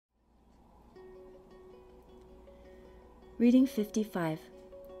Reading 55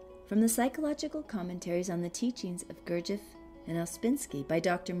 from the Psychological Commentaries on the Teachings of Gurdjieff and Ouspensky by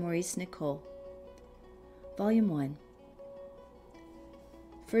Dr. Maurice Nicoll. Volume 1.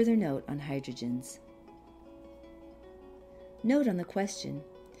 Further note on hydrogens. Note on the question,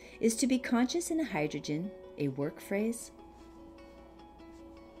 is to be conscious in a hydrogen a work phrase?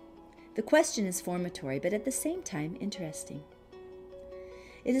 The question is formatory, but at the same time interesting.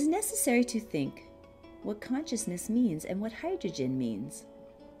 It is necessary to think what consciousness means and what hydrogen means.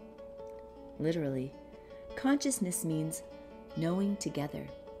 Literally, consciousness means knowing together.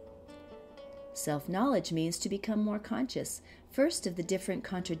 Self-knowledge means to become more conscious, first of the different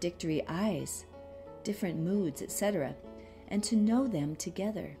contradictory I's, different moods, etc., and to know them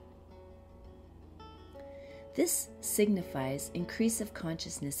together. This signifies increase of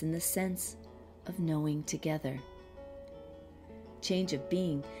consciousness in the sense of knowing together. Change of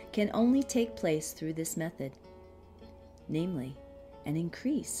being can only take place through this method, namely, an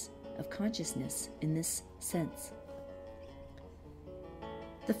increase of consciousness in this sense.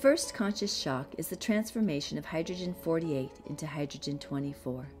 The first conscious shock is the transformation of hydrogen 48 into hydrogen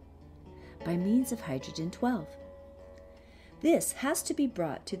 24 by means of hydrogen 12. This has to be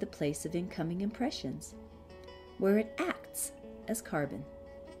brought to the place of incoming impressions, where it acts as carbon.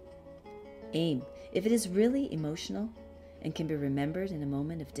 Aim, if it is really emotional and can be remembered in a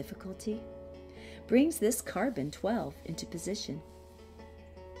moment of difficulty, brings this carbon 12 into position.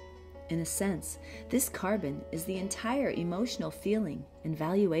 In a sense, this carbon is the entire emotional feeling and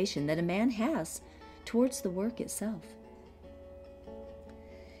valuation that a man has towards the work itself.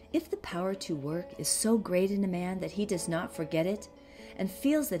 If the power to work is so great in a man that he does not forget it and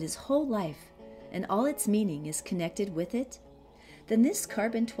feels that his whole life and all its meaning is connected with it, then this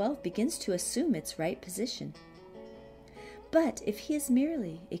carbon 12 begins to assume its right position. But if he is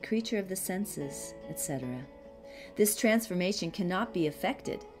merely a creature of the senses, etc., this transformation cannot be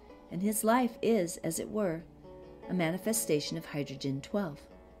effected, and his life is, as it were, a manifestation of hydrogen 12.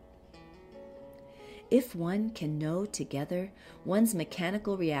 If one can know together one's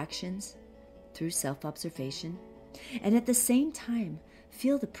mechanical reactions through self-observation, and at the same time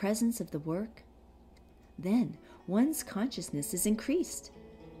feel the presence of the work, then one's consciousness is increased,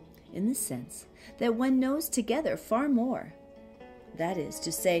 in the sense that one knows together far more. That is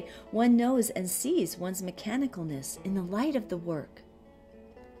to say, one knows and sees one's mechanicalness in the light of the work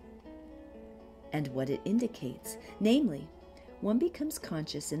and what it indicates, namely, one becomes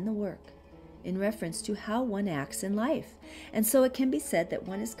conscious in the work in reference to how one acts in life, and so it can be said that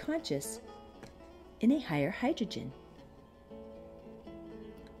one is conscious in a higher hydrogen.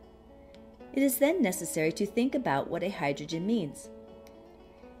 It is then necessary to think about what a hydrogen means.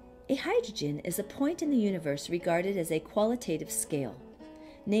 A hydrogen is a point in the universe regarded as a qualitative scale,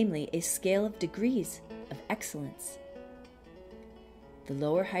 namely a scale of degrees of excellence. The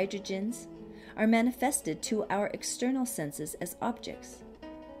lower hydrogens are manifested to our external senses as objects,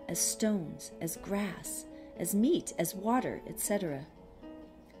 as stones, as grass, as meat, as water, etc.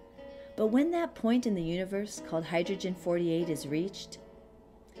 But when that point in the universe called hydrogen 48 is reached,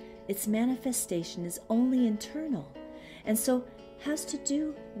 its manifestation is only internal, and so has to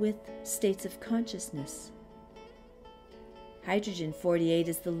do with states of consciousness. Hydrogen 48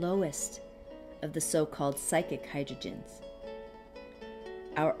 is the lowest of the so-called psychic hydrogens.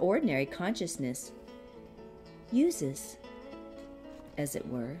 Our ordinary consciousness uses, as it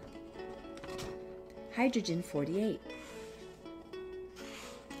were, hydrogen 48.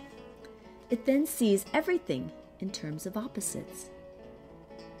 It then sees everything in terms of opposites.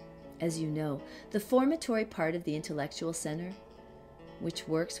 As you know, the formatory part of the intellectual center, which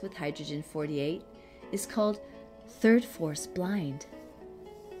works with hydrogen 48, is called third force blind.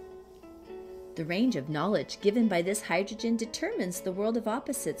 The range of knowledge given by this hydrogen determines the world of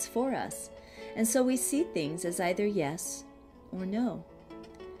opposites for us, and so we see things as either yes or no,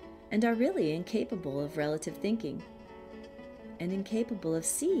 and are really incapable of relative thinking, and incapable of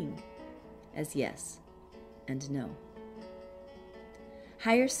seeing as yes and no.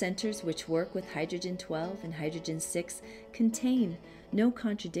 Higher centers which work with hydrogen 12 and hydrogen 6 contain no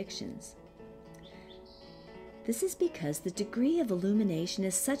contradictions. This is because the degree of illumination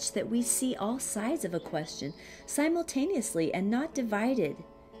is such that we see all sides of a question simultaneously and not divided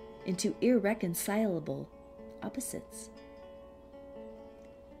into irreconcilable opposites.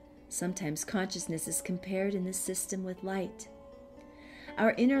 Sometimes consciousness is compared in this system with light.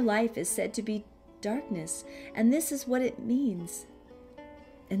 Our inner life is said to be darkness, and this is what it means.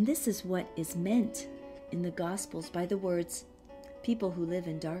 And this is what is meant in the Gospels by the words, people who live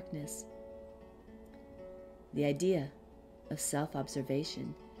in darkness. The idea of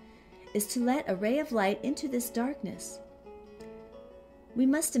self-observation is to let a ray of light into this darkness We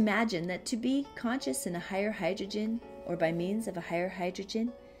must imagine that to be conscious in a higher hydrogen, or by means of a higher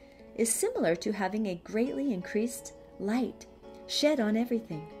hydrogen, is similar to having a greatly increased light shed on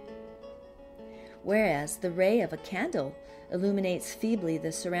everything. Whereas the ray of a candle illuminates feebly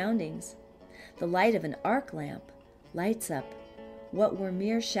the surroundings, the light of an arc lamp lights up what were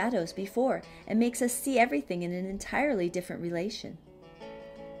mere shadows before and makes us see everything in an entirely different relation.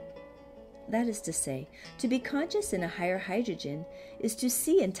 That is to say, to be conscious in a higher hydrogen is to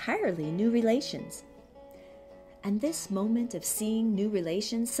see entirely new relations. And this moment of seeing new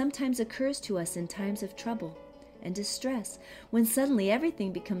relations sometimes occurs to us in times of trouble and distress, when suddenly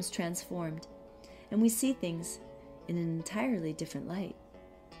everything becomes transformed and we see things in an entirely different light.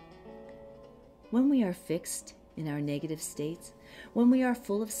 When we are fixed in our negative states, when we are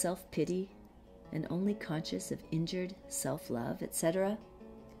full of self-pity and only conscious of injured self-love, etc.,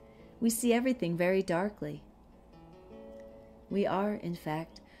 we see everything very darkly. We are, in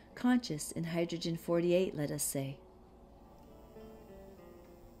fact, conscious in hydrogen 48, let us say.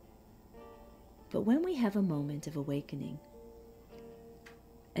 But when we have a moment of awakening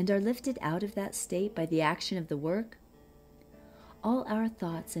and are lifted out of that state by the action of the work, all our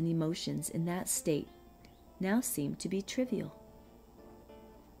thoughts and emotions in that state now seem to be trivial.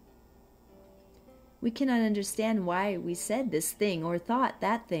 We cannot understand why we said this thing or thought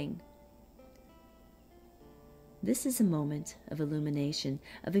that thing. This is a moment of illumination,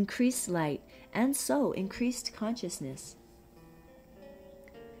 of increased light, and so increased consciousness.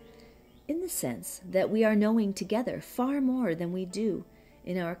 In the sense that we are knowing together far more than we do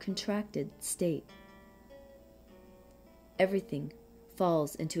in our contracted state. Everything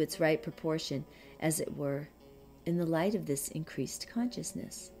falls into its right proportion, as it were, in the light of this increased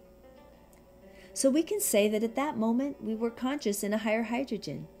consciousness. So we can say that at that moment we were conscious in a higher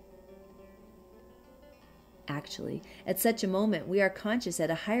hydrogen. Actually, at such a moment we are conscious at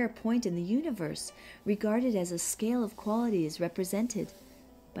a higher point in the universe, regarded as a scale of qualities represented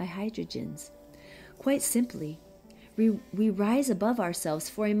by hydrogens. Quite simply, we rise above ourselves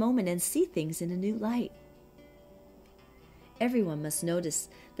for a moment and see things in a new light. Everyone must notice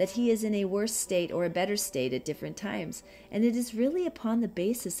that he is in a worse state or a better state at different times, and it is really upon the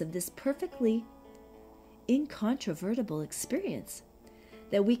basis of this perfectly incontrovertible experience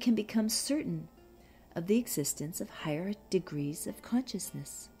that we can become certain of the existence of higher degrees of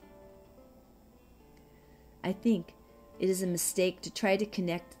consciousness. I think it is a mistake to try to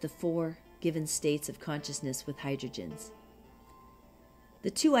connect the 4 given states of consciousness with hydrogens. The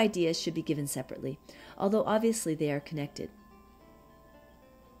 2 ideas should be given separately, although obviously they are connected.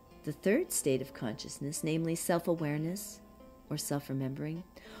 The 3rd state of consciousness, namely self-awareness or self-remembering,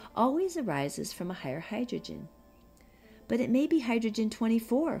 always arises from a higher hydrogen. But it may be hydrogen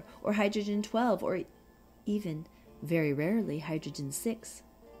 24 or hydrogen 12 or even, very rarely, hydrogen 6.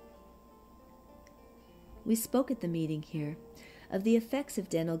 We spoke at the meeting here of the effects of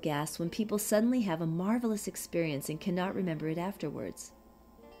dental gas when people suddenly have a marvelous experience and cannot remember it afterwards.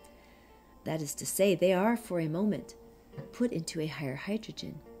 That is to say, they are, for a moment, put into a higher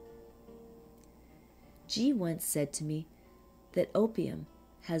hydrogen. G once said to me that opium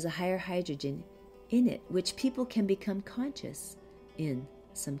has a higher hydrogen in it which people can become conscious in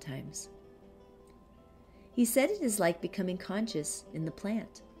sometimes. He said it is like becoming conscious in the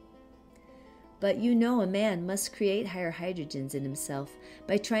plant. But you know a man must create higher hydrogens in himself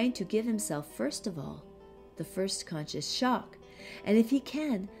by trying to give himself, first of all, the first conscious shock, and if he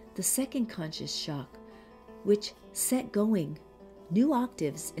can, the second conscious shock, which set going new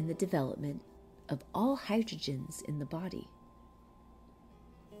octaves in the development of all hydrogens in the body.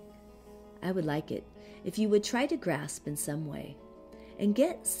 I would like it if you would try to grasp in some way and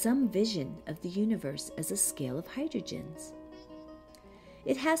get some vision of the universe as a scale of hydrogens.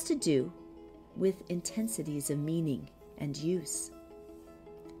 It has to do with intensities of meaning and use.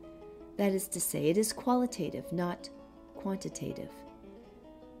 That is to say, it is qualitative, not quantitative.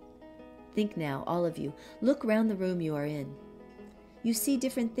 Think now, all of you, look round the room you are in. You see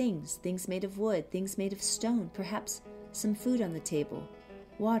different things, things made of wood, things made of stone, perhaps some food on the table,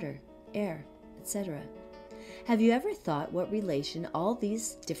 water, air, etc. Have you ever thought what relation all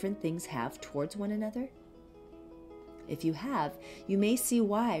these different things have towards one another? If you have, you may see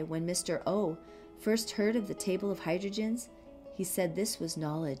why, when Mr. O first heard of the table of hydrogens, he said this was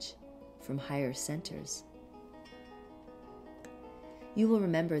knowledge from higher centers. You will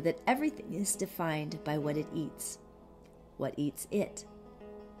remember that everything is defined by what it eats, what eats it,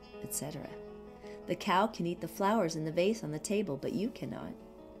 etc. The cow can eat the flowers in the vase on the table, but you cannot.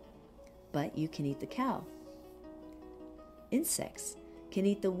 But you can eat the cow. Insects can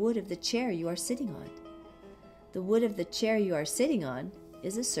eat the wood of the chair you are sitting on. The wood of the chair you are sitting on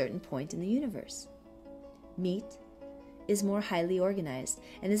is a certain point in the universe. Meat is more highly organized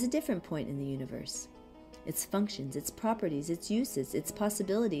and is a different point in the universe. Its functions, its properties, its uses, its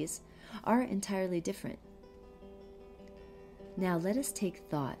possibilities are entirely different. Now let us take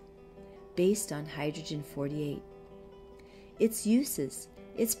thought based on hydrogen-48. Its uses,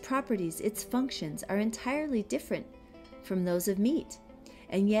 its properties, its functions are entirely different from those of meat,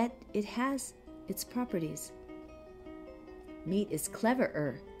 and yet it has its properties. Meat is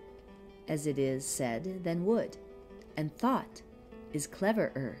cleverer, as it is said, than wood, and thought is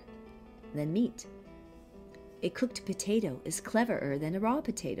cleverer than meat. A cooked potato is cleverer than a raw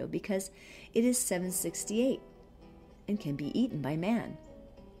potato because it is 768 and can be eaten by man.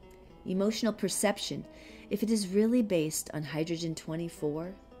 Emotional perception, if it is really based on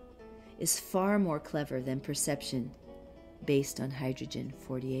hydrogen-24, is far more clever than perception based on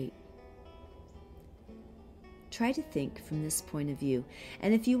hydrogen-48. Try to think from this point of view,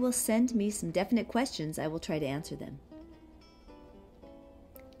 and if you will send me some definite questions, I will try to answer them.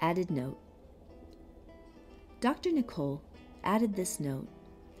 Added note. Dr. Nicoll added this note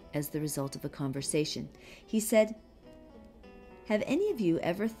as the result of a conversation. He said, "Have any of you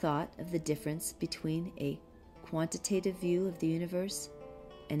ever thought of the difference between a quantitative view of the universe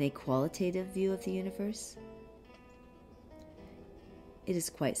and a qualitative view of the universe?" It is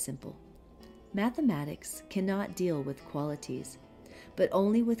quite simple. Mathematics cannot deal with qualities, but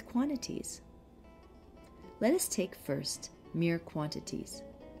only with quantities. Let us take first mere quantities.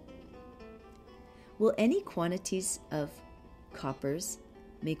 Will any quantities of coppers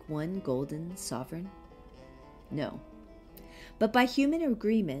make one golden sovereign? No. But by human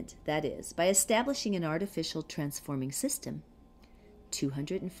agreement, that is, by establishing an artificial transforming system,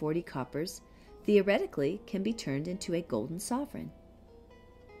 240 coppers theoretically can be turned into a golden sovereign.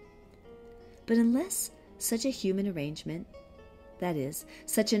 But unless such a human arrangement, that is,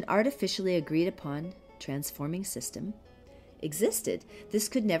 such an artificially agreed upon transforming system, existed, this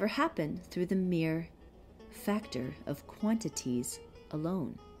could never happen through the mere factor of quantities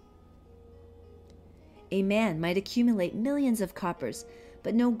alone. A man might accumulate millions of coppers,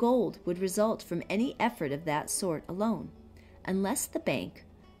 but no gold would result from any effort of that sort alone, unless the bank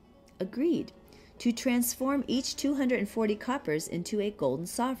agreed to transform each 240 coppers into a golden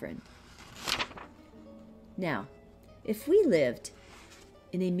sovereign. Now, if we lived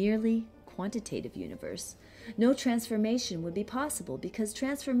in a merely quantitative universe, no transformation would be possible because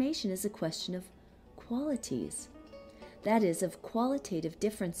transformation is a question of qualities. That is, of qualitative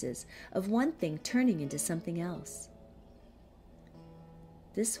differences, of one thing turning into something else.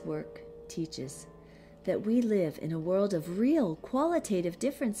 This work teaches that we live in a world of real qualitative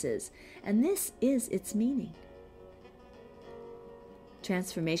differences, and this is its meaning.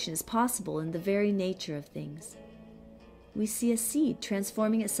 Transformation is possible in the very nature of things. We see a seed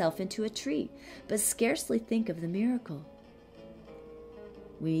transforming itself into a tree, but scarcely think of the miracle.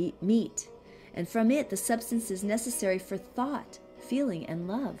 We eat meat, and from it the substances necessary for thought, feeling, and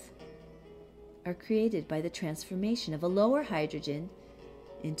love are created by the transformation of a lower hydrogen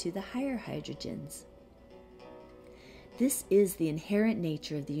into the higher hydrogens. This is the inherent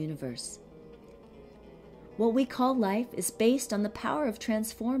nature of the universe. What we call life is based on the power of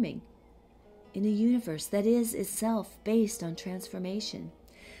transforming in a universe that is itself based on transformation,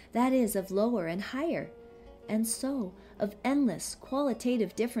 that is, of lower and higher, and so of endless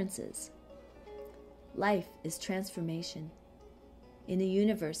qualitative differences. Life is transformation in a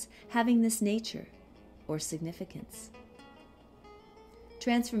universe having this nature or significance.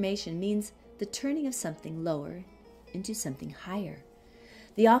 Transformation means the turning of something lower into something higher.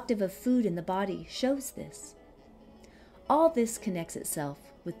 The octave of food in the body shows this. All this connects itself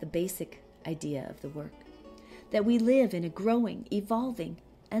with the basic idea of the work, that we live in a growing, evolving,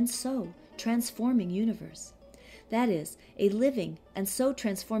 and so transforming universe. That is, a living and so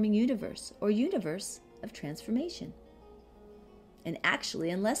transforming universe, or universe of transformation. And actually,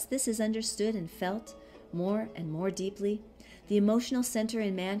 unless this is understood and felt more and more deeply, the emotional center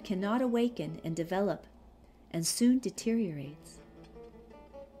in man cannot awaken and develop, and soon deteriorates.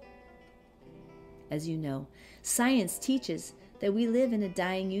 As you know, science teaches that we live in a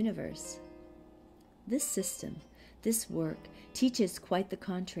dying universe. This system, this work, teaches quite the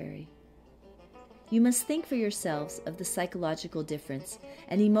contrary. You must think for yourselves of the psychological difference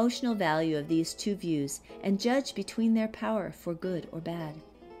and emotional value of these two views and judge between their power for good or bad.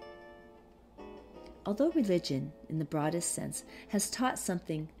 Although religion, in the broadest sense, has taught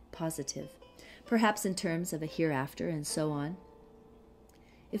something positive, perhaps in terms of a hereafter and so on,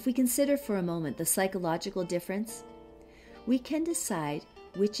 if we consider for a moment the psychological difference, we can decide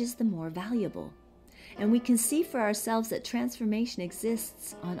which is the more valuable, and we can see for ourselves that transformation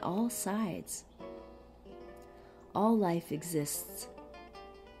exists on all sides. All life exists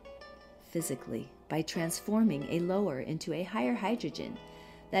physically by transforming a lower into a higher hydrogen.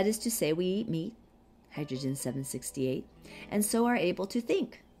 That is to say, we eat meat, hydrogen 768, and so are able to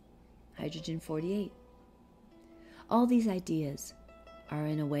think, hydrogen 48. All these ideas are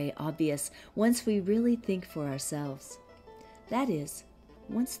in a way obvious once we really think for ourselves. That is,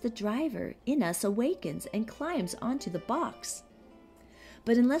 once the driver in us awakens and climbs onto the box.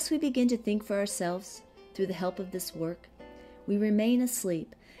 But unless we begin to think for ourselves through the help of this work, we remain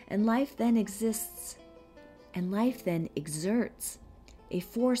asleep, and life then exists, and life then exerts a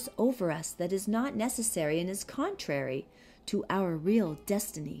force over us that is not necessary and is contrary to our real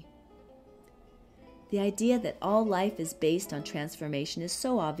destiny. The idea that all life is based on transformation is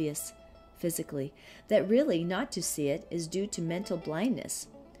so obvious physically that really not to see it is due to mental blindness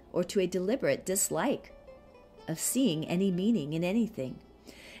or to a deliberate dislike of seeing any meaning in anything.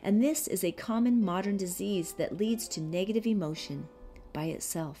 And this is a common modern disease that leads to negative emotion by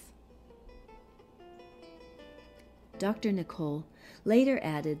itself. Dr. Nicoll later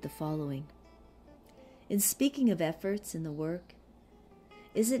added the following: in speaking of efforts in the work,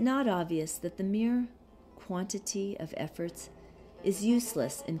 is it not obvious that the mere quantity of efforts is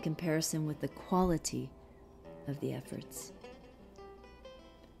useless in comparison with the quality of the efforts?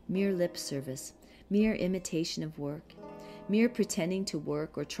 Mere lip service, mere imitation of work, mere pretending to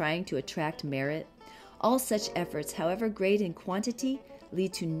work or trying to attract merit, all such efforts, however great in quantity,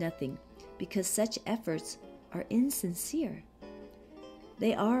 lead to nothing, because such efforts are insincere.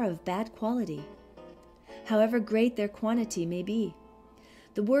 They are of bad quality, however great their quantity may be.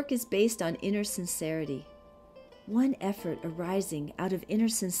 The work is based on inner sincerity. One effort arising out of inner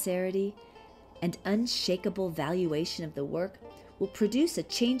sincerity and unshakable valuation of the work will produce a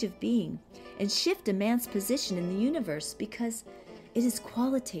change of being and shift a man's position in the universe, because it is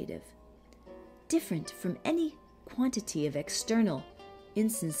qualitative, different from any quantity of external,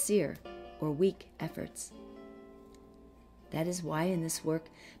 insincere, or weak efforts. That is why in this work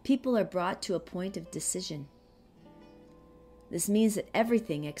people are brought to a point of decision. This means that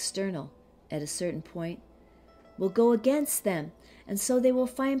everything external at a certain point will go against them, and so they will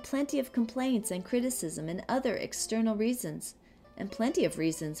find plenty of complaints and criticism and other external reasons, and plenty of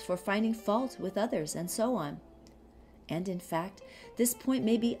reasons for finding fault with others, and so on. And in fact, this point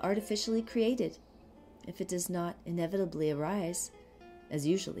may be artificially created, if it does not inevitably arise, as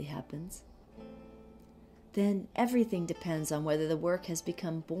usually happens. Then everything depends on whether the work has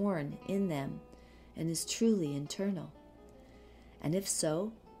become born in them and is truly internal. And if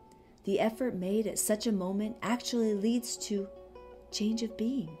so, the effort made at such a moment actually leads to change of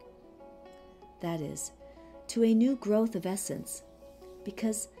being. That is, to a new growth of essence,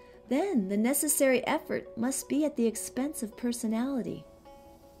 because then the necessary effort must be at the expense of personality.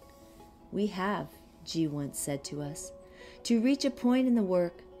 We have, G once said to us, to reach a point in the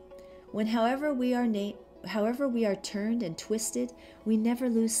work when however we are turned and twisted, we never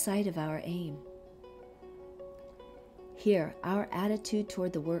lose sight of our aim. Here, our attitude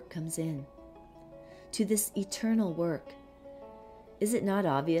toward the work comes in, to this eternal work. Is it not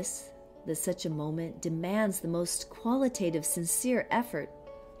obvious that such a moment demands the most qualitative, sincere effort?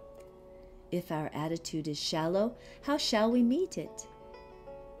 If our attitude is shallow, how shall we meet it?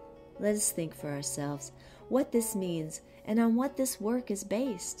 Let us think for ourselves what this means and on what this work is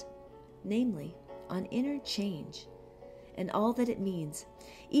based, namely, on inner change and all that it means,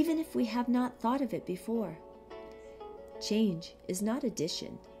 even if we have not thought of it before. Change is not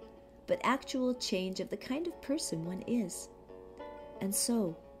addition, but actual change of the kind of person one is, and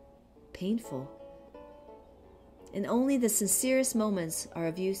so painful. And only the sincerest moments are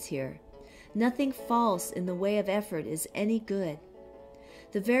of use here. Nothing false in the way of effort is any good.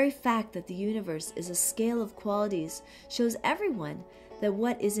 The very fact that the universe is a scale of qualities shows everyone that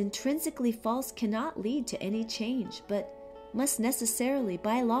what is intrinsically false cannot lead to any change, but must necessarily,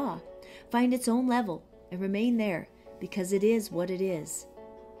 by law, find its own level and remain there, because it is what it is.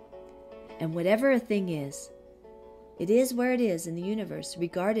 And whatever a thing is, it is where it is in the universe,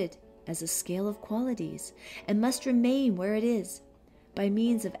 regarded as a scale of qualities, and must remain where it is, by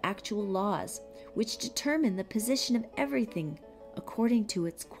means of actual laws, which determine the position of everything according to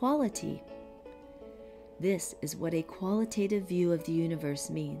its quality. This is what a qualitative view of the universe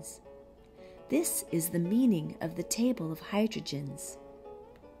means. This is the meaning of the table of hydrogens.